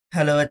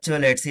Hello bachcho,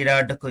 let's read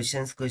out the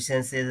questions.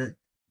 Questions is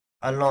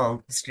a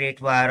long straight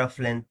wire of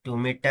length 2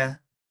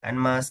 meter and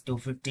mass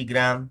 250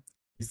 gram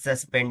is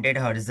suspended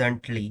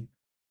horizontally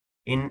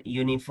in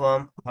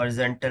uniform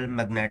horizontal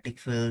magnetic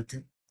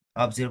field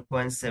of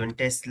 0.7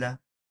 Tesla.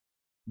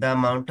 The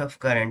amount of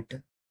current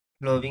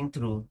flowing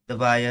through the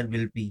wire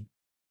will be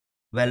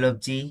value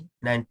of G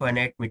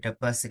 9.8 meter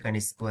per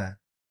second square.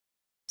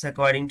 So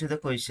according to the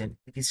question,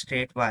 एक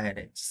straight wire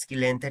है जिसकी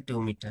length है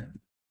 2 metre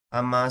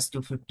और मास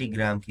 250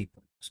 ग्राम की,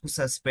 उसको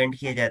suspend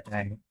किया जाता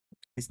है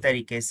इस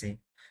तरीके से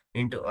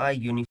into a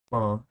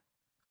uniform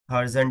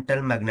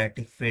horizontal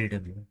magnetic field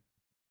में,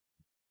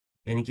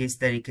 यानी कि इस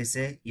तरीके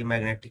से ये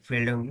मैग्नेटिक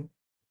फील्ड होंगी,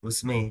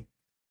 उसमें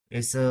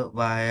इस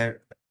वायर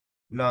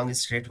लॉन्ग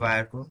स्ट्रेट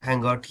वायर को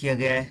हैंग आउट किया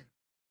गया है।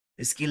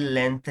 इसकी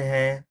लेंथ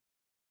है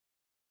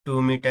 2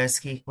 मीटर्स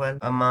की इक्वल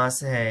और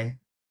मास है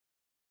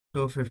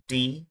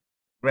 250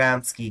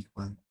 ग्राम्स की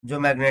इक्वल। जो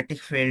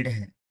मैग्नेटिक फील्ड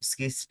है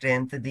उसकी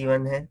स्ट्रेंथ दी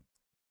वन है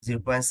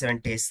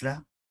 0.7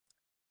 टेस्ला।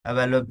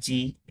 वैल्यू ऑफ जी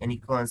यानी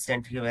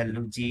कांस्टेंट की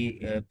वैल्यू जी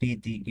भी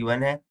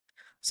गिवन है।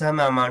 सो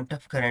हमें amount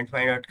of current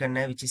find out करना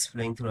है which is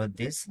flowing through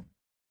this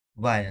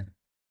wire.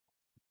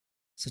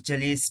 सो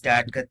चलिए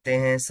स्टार्ट करते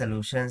हैं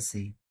सोल्यूशन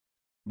से,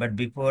 but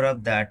before of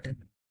that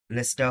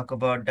let's talk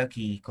about the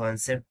key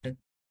concept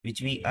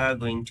which we are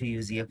going to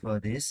use here for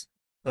this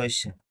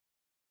question.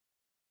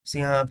 सो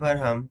यहाँ पर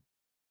हम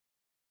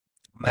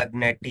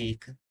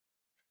magnetic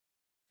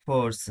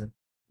force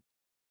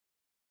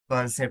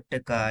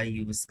concept का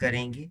use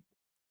करेंगे।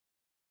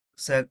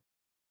 So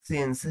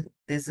since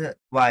this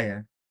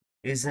wire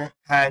is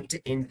hacked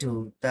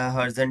into the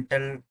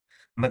horizontal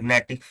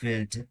magnetic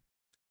field,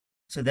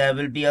 so there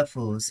will be a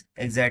force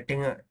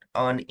exerting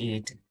on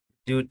it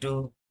due to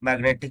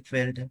magnetic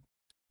field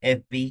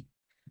Fb,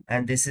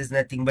 and this is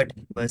nothing but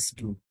equals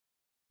to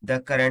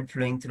the current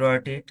flowing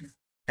throughout it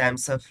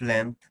times of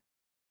length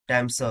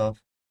times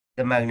of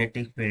the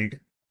magnetic field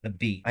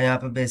B। और यहाँ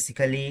पर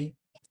basically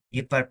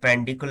ये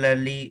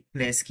perpendicularly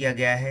place किया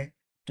गया है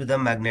to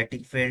the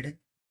magnetic field,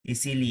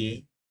 इसीलिए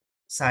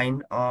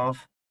sign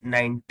of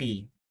 90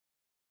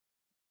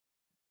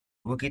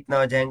 वो कितना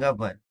हो जाएगा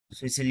 1।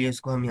 तो इसीलिए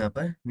उसको हम यहाँ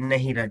पर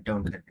नहीं राइट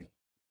डाउन कर रहे,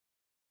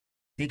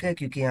 ठीक है,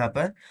 क्योंकि यहाँ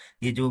पर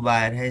ये जो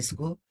वायर है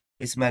इसको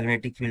इस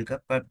मैग्नेटिक फील्ड का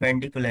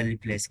परपेंडिकुलरली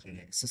प्लेस किया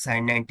गया है। सो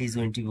साइन 90 इज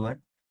 21,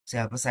 तो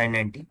यहाँ पर साइन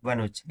 90 1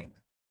 हो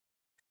जाएगा।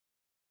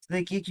 तो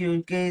देखिए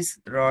क्योंकि इस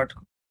रॉड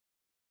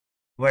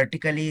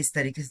वर्टिकली इस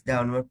तरीके से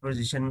डाउनवर्ड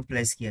पोजीशन में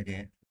प्लेस किया गया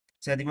है,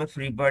 तो यदि मैं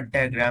फ्री बॉडी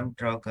डायग्राम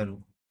ड्रॉ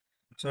करूँ,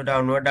 सो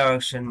डाउनवर्ड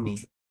डायरेक्शन में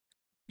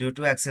ड्यू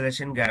टू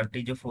एक्सेलरेशन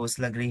ग्रेविटी जो फोर्स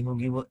लग रही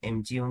होंगी वो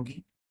mg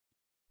होंगी,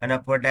 एंड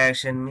अपवर्ड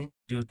डायरेक्शन में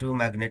ड्यू टू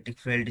मैग्नेटिक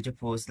फील्ड जो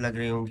फोर्स लग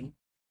रही होंगी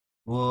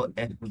वो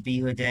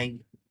fb हो जाएंगी,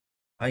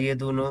 और ये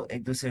दोनों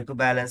एक दूसरे को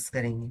बैलेंस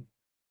करेंगे।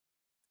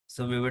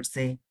 So we would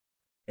say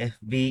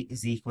fb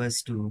is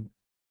equals to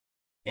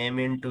m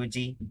into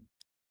g,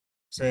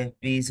 so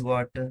fb is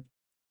what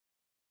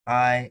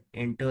I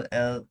into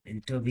L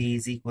into v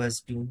is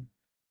equals to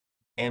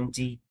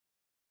mg।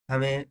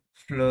 हमें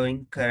flowing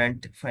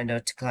current find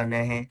out करना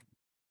है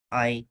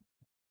I,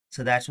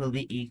 so that will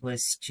be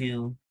equals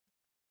to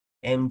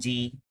mg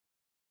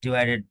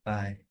divided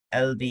by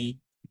lb।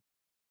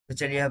 तो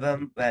चलिए अब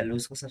हम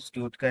values को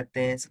substitute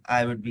करते हैं।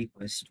 I would be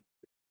equals to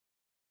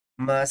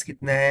मास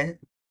कितना है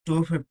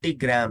 250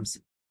 ग्राम्स,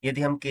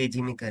 यदि हम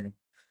केजी में करें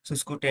तो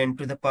उसको 10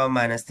 टू द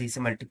पावर -3 से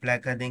मल्टीप्लाई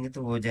कर देंगे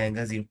तो वो हो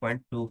जाएगा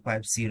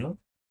 0.250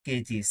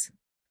 kgs,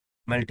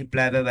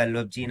 multiply by value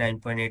of g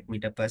 9.8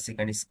 meter per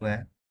second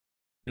square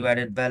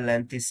divided by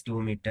length is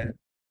 2 meter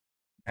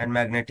and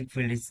magnetic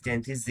field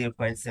strength is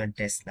 0.7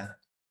 Tesla.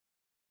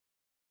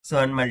 So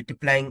on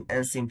multiplying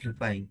and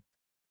simplifying,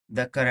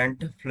 the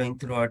current flowing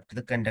throughout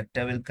the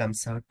conductor will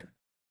comes out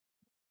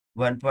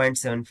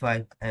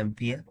 1.75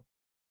 ampere,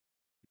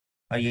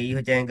 और यही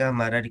हो जाएगा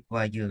हमारा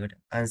required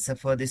answer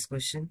for this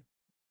question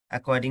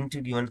according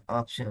to given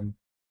option.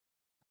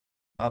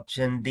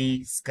 Option D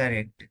is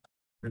correct.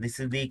 So this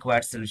is the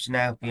required solution.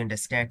 I hope you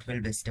understand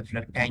well. Best of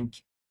luck. Thank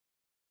you.